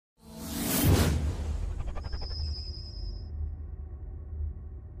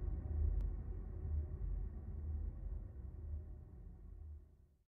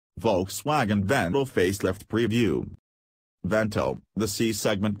Volkswagen Vento Facelift Preview. Vento, the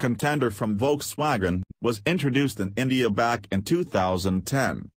C-segment contender from Volkswagen, was introduced in India back in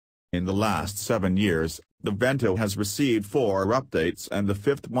 2010. In the last 7 years, the Vento has received 4 updates and the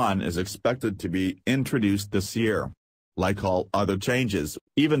 5th one is expected to be introduced this year. Like all other changes,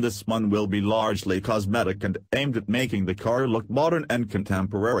 even this one will be largely cosmetic and aimed at making the car look modern and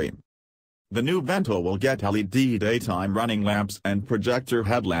contemporary. The new Vento will get LED daytime running lamps and projector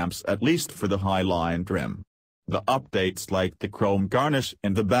headlamps at least for the Highline trim. The updates like the chrome garnish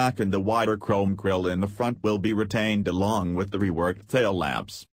in the back and the wider chrome grille in the front will be retained along with the reworked tail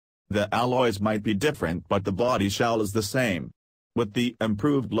lamps. The alloys might be different but the body shell is the same. With the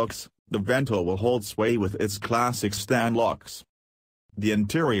improved looks, the Vento will hold sway with its classic stand looks. The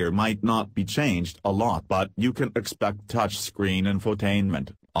interior might not be changed a lot but you can expect touchscreen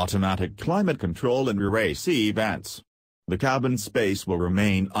infotainment, automatic climate control and rear AC vents. The cabin space will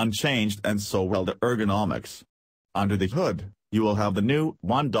remain unchanged and so will the ergonomics. Under the hood, you will have the new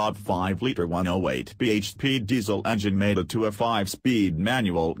 1.5-liter 108 bhp diesel engine mated to a 5-speed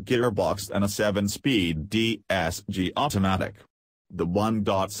manual gearbox and a 7-speed DSG automatic. The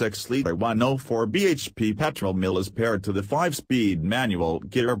 1.6-liter 104 bhp petrol mill is paired to the 5-speed manual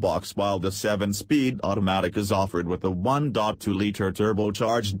gearbox while the 7-speed automatic is offered with a 1.2-liter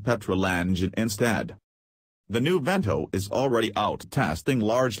turbocharged petrol engine instead. The new Vento is already out testing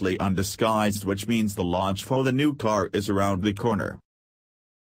largely undisguised, which means the launch for the new car is around the corner.